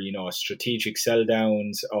 or strategic sell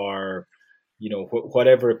downs, or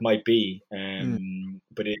whatever it might be.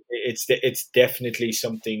 But it's definitely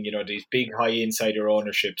something, these big high insider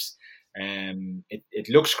ownerships. It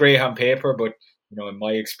looks great on paper, but in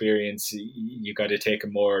my experience, you got to take a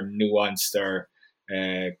more nuanced or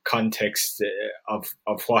context of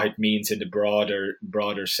what it means in the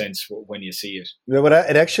broader sense when you see it. No, but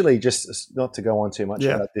it actually, just not to go on too much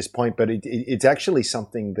about this point, but it's actually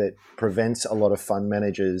something that prevents a lot of fund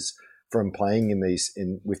managers from playing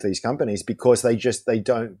with these companies, because they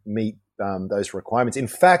don't meet those requirements. In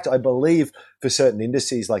fact, I believe for certain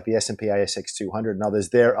indices like the S&P ASX 200 and others,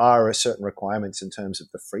 there are certain requirements in terms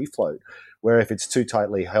of the free float, where if it's too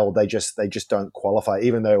tightly held, they just don't qualify,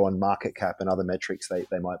 even though on market cap and other metrics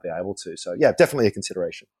they might be able to. So yeah, definitely a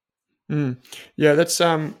consideration. Yeah, that's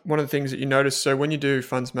one of the things that you notice. So when you do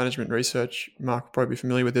funds management research, Mark will probably be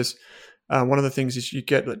familiar with this. One of the things is you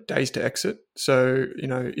get days to exit. So,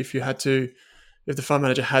 if the fund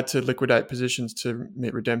manager had to liquidate positions to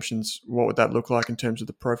meet redemptions, what would that look like in terms of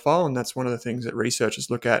the profile? And that's one of the things that researchers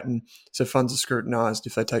look at. And so funds are scrutinized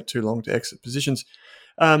if they take too long to exit positions.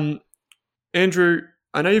 Andrew,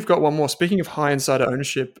 I know you've got one more. Speaking of high insider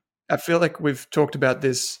ownership, I feel like we've talked about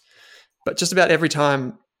this, but just about every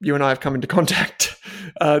time you and I have come into contact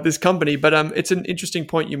this company. But it's an interesting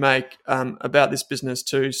point you make about this business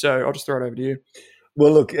too. So I'll just throw it over to you.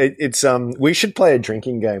 Well, look, it's we should play a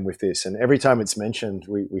drinking game with this, and every time it's mentioned,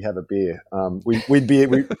 we have a beer. We'd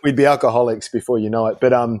be alcoholics before you know it.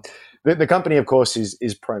 But the company, of course,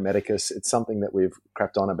 is Pro Medicus. It's something that we've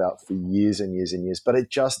crapped on about for years and years and years. But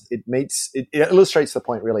it illustrates the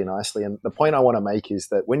point really nicely. And the point I want to make is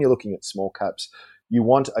that when you're looking at small caps, you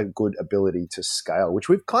want a good ability to scale, which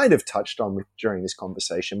we've kind of touched on during this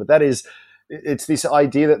conversation. But that is, it's this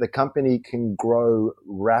idea that the company can grow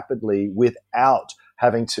rapidly without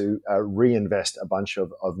having to reinvest a bunch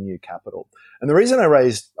of new capital. And the reason I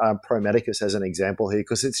raised Pro Medicus as an example here,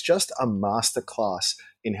 because it's just a masterclass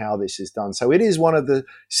in how this is done. So it is one of the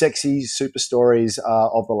sexy super stories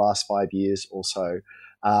of the last 5 years or so.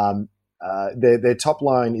 their top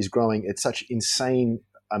line is growing at such insane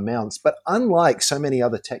amounts. But unlike so many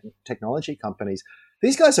other technology companies,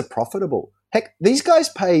 these guys are profitable. Heck, these guys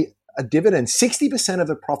pay a dividend. 60% of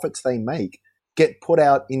the profits they make get put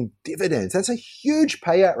out in dividends. That's a huge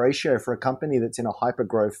payout ratio for a company that's in a hyper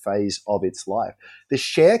growth phase of its life. The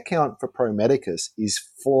share count for Pro Medicus is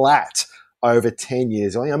flat over 10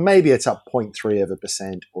 years, or maybe it's up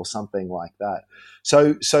 0.3% or something like that.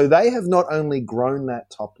 So they have not only grown that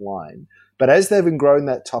top line, but as they've grown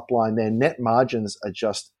that top line, their net margins are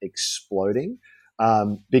just exploding.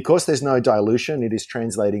 Because there's no dilution, it is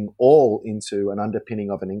translating all into an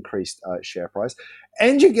underpinning of an increased share price.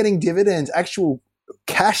 And you're getting dividends, actual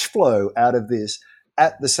cash flow out of this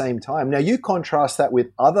at the same time. Now, you contrast that with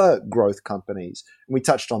other growth companies. We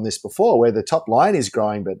touched on this before, where the top line is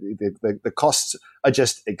growing, but the costs are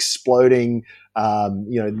just exploding.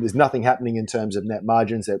 There's nothing happening in terms of net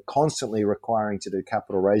margins. They're constantly requiring to do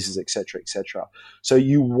capital raises, et cetera, et cetera. So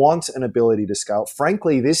you want an ability to scale.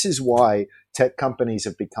 Frankly, this is why tech companies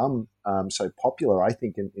have become so popular, I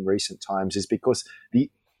think, in recent times, is because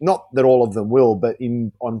not that all of them will, but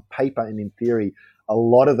on paper and in theory, a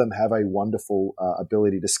lot of them have a wonderful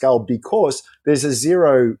ability to scale because there's a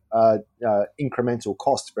zero incremental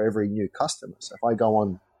cost for every new customer. So if I go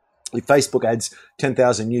on, if Facebook adds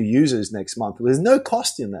 10,000 new users next month, there's no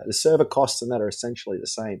cost in that. The server costs in that are essentially the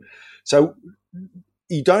same. So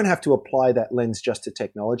you don't have to apply that lens just to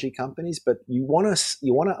technology companies, but you want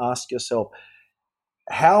to ask yourself,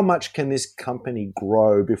 how much can this company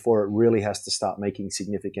grow before it really has to start making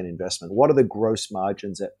significant investment? What are the gross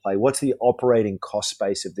margins at play? What's the operating cost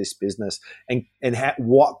base of this business? And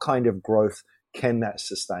what kind of growth can that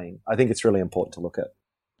sustain? I think it's really important to look at.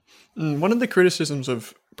 One of the criticisms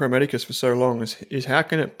of Pro Medicus for so long is how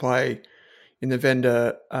can it play in the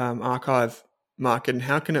vendor archive market, and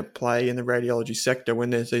how can it play in the radiology sector when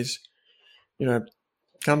there's these,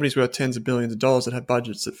 companies worth tens of billions of dollars that have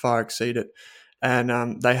budgets that far exceed it.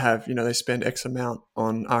 And they have, they spend X amount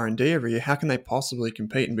on R&D every year. How can they possibly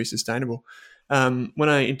compete and be sustainable? When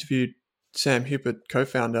I interviewed Sam Hupert,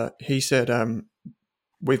 co-founder, he said,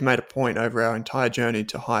 we've made a point over our entire journey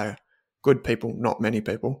to hire good people, not many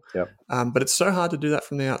people. Yep. But it's so hard to do that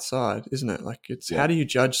from the outside, isn't it? Like, how do you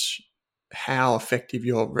judge how effective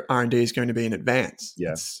your R&D is going to be in advance?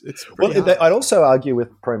 Yeah. It's hard. I'd also argue with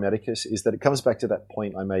Pro Medicus is that it comes back to that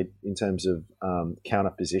point I made in terms of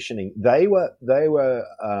counter positioning.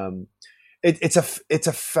 It's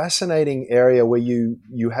a fascinating area where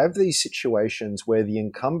you have these situations where the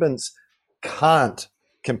incumbents can't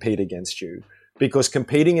compete against you, because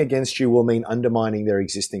competing against you will mean undermining their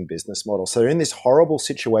existing business model. So they're in this horrible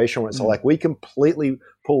situation where it's like we completely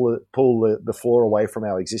pull the floor away from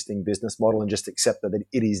our existing business model and just accept that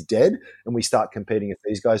it is dead, and we start competing with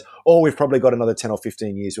these guys. Or we've probably got another 10 or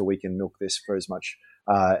 15 years where we can milk this for as much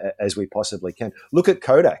as we possibly can. Look at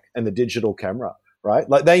Kodak and the digital camera, right?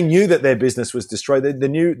 Like, they knew that their business was destroyed. The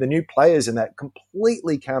new players in that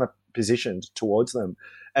completely counter positioned towards them.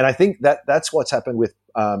 And I think that's what's happened with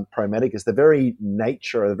Pro Medicus. The very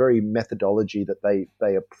nature, the very methodology that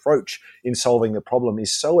they approach in solving the problem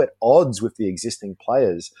is so at odds with the existing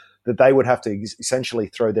players that they would have to essentially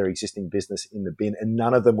throw their existing business in the bin, and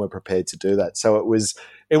none of them were prepared to do that. So it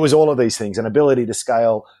was all of these things: an ability to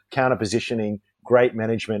scale, counter positioning, great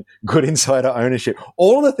management, good insider ownership.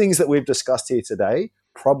 All of the things that we've discussed here today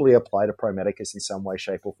probably apply to Pro Medicus in some way,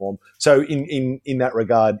 shape, or form. So in that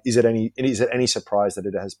regard, is it any surprise that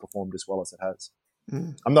it has performed as well as it has?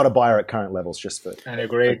 I'm not a buyer at current levels, just for... And a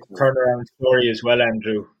great turnaround story as well,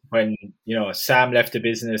 Andrew. When Sam left the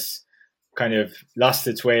business, kind of lost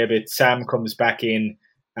its way a bit. Sam comes back in,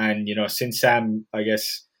 and since Sam, I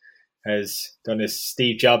guess, has done his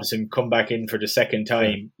Steve Jobs and come back in for the second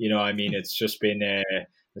time, it's just been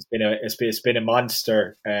it's been a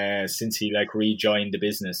monster since he rejoined the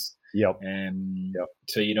business. Yep.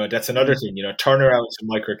 So that's another thing. Turnarounds in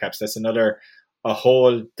MicroCap's. That's a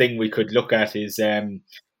whole thing we could look at. Is I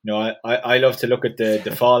love to look at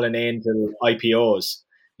the fallen angel IPOs.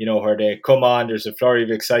 Where they come on, there's a flurry of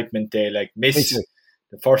excitement. They miss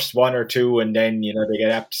the first one or two, and then they get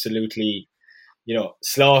absolutely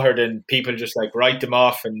slaughtered, and people just write them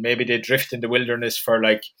off, and maybe they drift in the wilderness for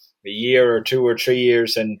a year or 2 or 3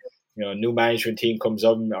 years, and new management team comes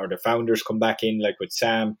up, or the founders come back in, with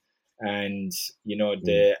Sam, and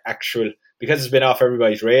the actual, because it's been off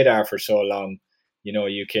everybody's radar for so long,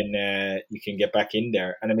 you can get back in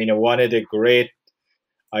there. And I mean, one of the great,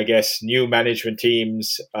 I guess, new management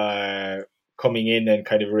teams coming in and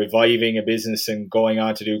kind of reviving a business and going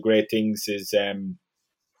on to do great things is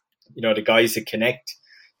the guys at Connect,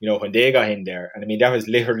 when they got in there. And I mean, that was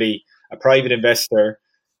literally a private investor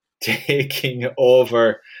taking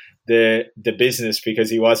over the business because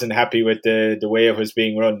he wasn't happy with the way it was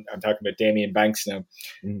being run. I'm talking about Damien Banks now.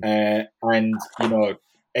 And,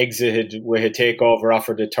 exited with a takeover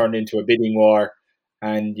offer that turned into a bidding war.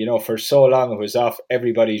 And, for so long it was off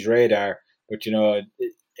everybody's radar. But,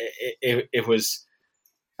 it was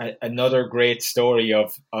another great story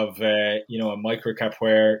of a MicroCap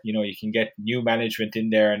where, you can get new management in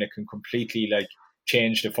there and it can completely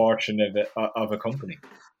change the fortune of a company.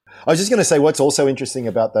 I was just going to say, what's also interesting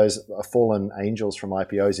about those fallen angels from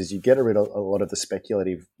IPOs is you get rid of a lot of the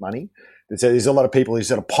speculative money. So there's a lot of people who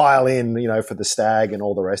sort of pile in, for the stag and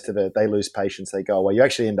all the rest of it. They lose patience. They go away. You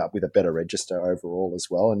actually end up with a better register overall as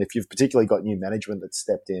well. And if you've particularly got new management that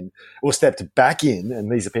stepped in or stepped back in,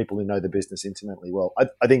 and these are people who know the business intimately well,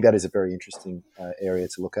 I think that is a very interesting area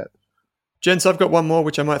to look at. Gents, I've got one more,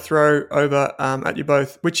 which I might throw over at you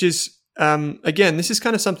both, which is, again, this is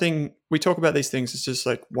kind of something we talk about these things. It's just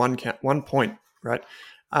like one point, right?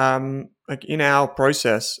 Like in our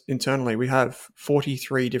process internally, we have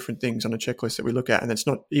 43 different things on a checklist that we look at. And it's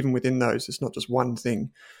not even within those, it's not just one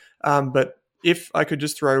thing. But if I could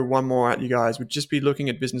just throw one more at you guys, would just be looking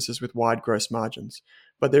at businesses with wide gross margins.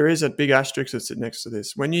 But there is a big asterisk that sits next to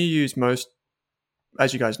this. When you use most,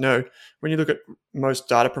 as you guys know, when you look at most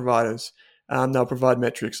data providers, they'll provide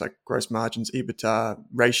metrics like gross margins, EBITDA,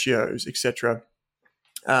 ratios, etc.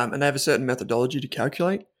 And they have a certain methodology to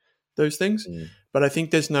calculate those things. But I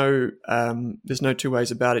think there's no two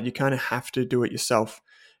ways about it. You kind of have to do it yourself.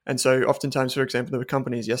 And so oftentimes, for example, there were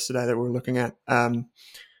companies yesterday that we were looking at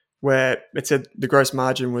where it said the gross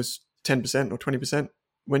margin was 10% or 20%.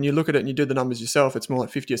 When you look at it and you do the numbers yourself, it's more like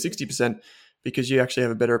 50 or 60% because you actually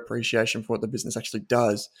have a better appreciation for what the business actually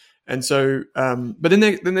does. And so, but then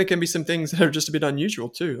there can be some things that are just a bit unusual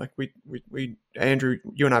too. Like we Andrew,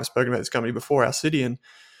 you and I have spoken about this company before, Alcidion.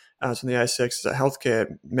 It's on the ASX, it's a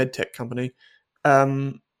healthcare medtech company.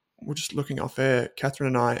 We're just looking off air,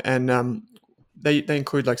 Catherine and I, and they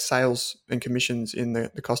include like sales and commissions in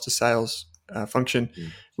the cost of sales function,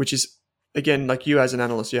 which is, again, like you as an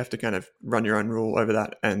analyst, you have to kind of run your own rule over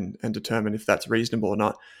that and determine if that's reasonable or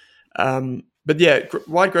not. But yeah,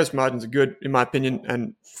 wide gross margins are good, in my opinion,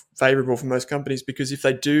 and favorable for most companies because if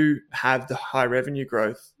they do have the high revenue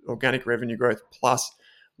growth, organic revenue growth plus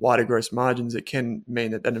wider gross margins, it can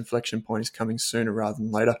mean that inflection point is coming sooner rather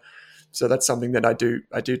than later. So that's something that I do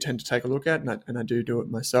tend to take a look at, and I do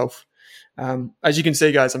it myself. As you can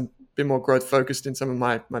see, guys, I'm a bit more growth focused in some of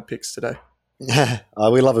my picks today.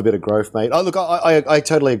 We love a bit of growth, mate. Oh, look, I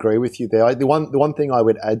totally agree with you there. The one thing I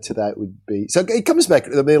would add to that would be, so it comes back.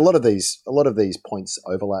 I mean, a lot of these points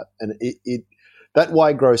overlap, and that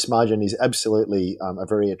wide gross margin is absolutely a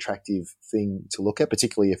very attractive thing to look at,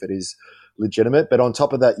 particularly if it is legitimate. But on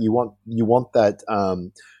top of that, you want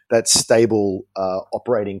that stable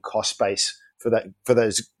operating cost base for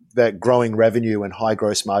that growing revenue and high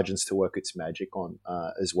gross margins to work its magic on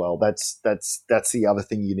as well. That's the other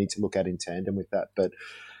thing you need to look at in tandem with that. But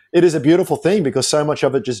it is a beautiful thing because so much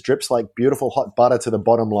of it just drips like beautiful hot butter to the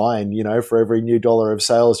bottom line. For every new dollar of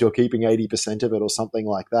sales, you're keeping 80% of it or something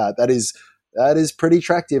like that. That is pretty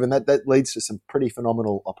attractive, and that leads to some pretty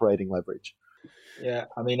phenomenal operating leverage. Yeah,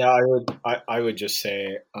 I mean, I would just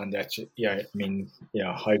say on that, yeah, I mean,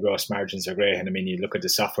 high gross margins are great, and I mean, you look at the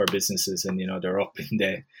software businesses, and they're up in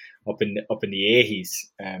the 80s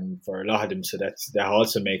for a lot of them, so that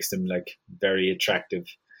also makes them like very attractive,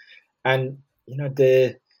 and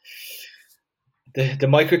the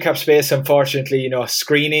microcap space, unfortunately,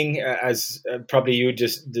 screening, as probably you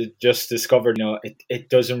just discovered, it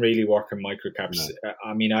doesn't really work in microcaps. No.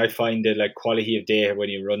 I mean, I find the quality of data when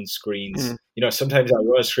you run screens. Sometimes I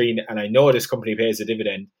run a screen and I know this company pays a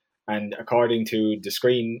dividend, and according to the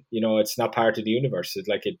screen, it's not part of the universe. It's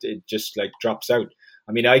it just drops out.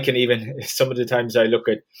 I mean, I can even some of the times I look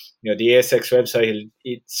at the ASX website.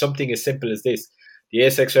 It's something as simple as this. The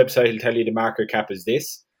ASX website will tell you the market cap is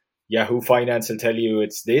this. Yahoo Finance will tell you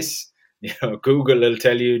it's this. Google will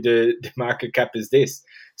tell you the market cap is this.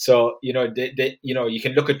 So you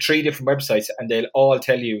can look at 3 different websites and they'll all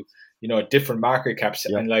tell you different market caps,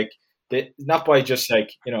 and not by just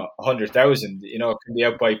 100,000. It can be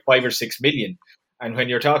out by 5 or 6 million. And when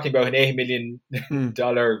you're talking about an $80 million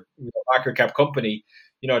market cap company,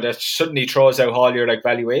 that suddenly throws out all your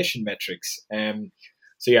valuation metrics.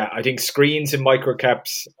 So yeah, I think screens and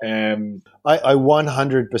microcaps. I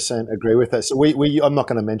 100% agree with that. So we I'm not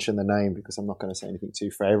going to mention the name because I'm not going to say anything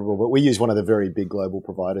too favorable, but we use one of the very big global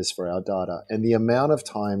providers for our data, and the amount of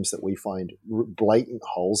times that we find blatant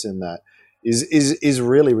holes in that is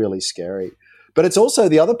really, really scary. But it's also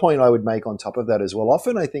the other point I would make on top of that as well.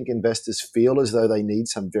 Often I think investors feel as though they need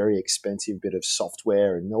some very expensive bit of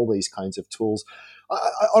software and all these kinds of tools.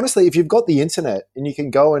 Honestly, if you've got the internet and you can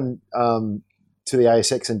go and to the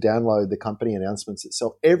ASX and download the company announcements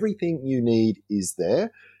itself, everything you need is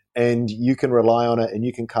there, and you can rely on it, and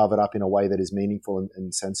you can carve it up in a way that is meaningful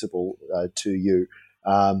and sensible to you.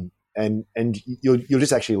 And you'll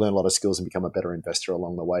just actually learn a lot of skills and become a better investor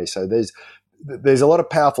along the way. So there's a lot of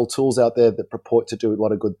powerful tools out there that purport to do a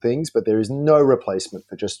lot of good things, but there is no replacement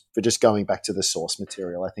for just going back to the source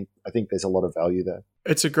material. I think there's a lot of value there.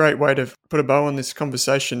 It's a great way to put a bow on this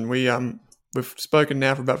conversation. We've spoken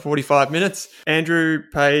now for about 45 minutes. Andrew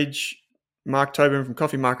Page, Mark Tobin from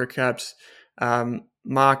Coffee MicroCap's.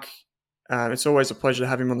 Mark, it's always a pleasure to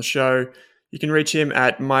have him on the show. You can reach him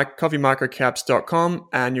at coffeemicrocaps.com,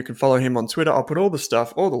 and you can follow him on Twitter. I'll put all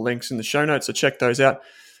the links in the show notes, so check those out.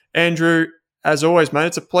 Andrew, as always, mate,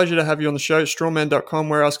 it's a pleasure to have you on the show. Strawman.com,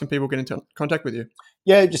 where else can people get into contact with you?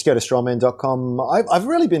 Yeah, just go to strawman.com. I've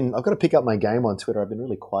got to pick up my game on Twitter. I've been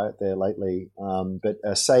really quiet there lately. But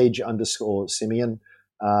Sage_Simeon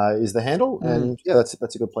is the handle. And yeah,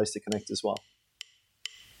 that's a good place to connect as well.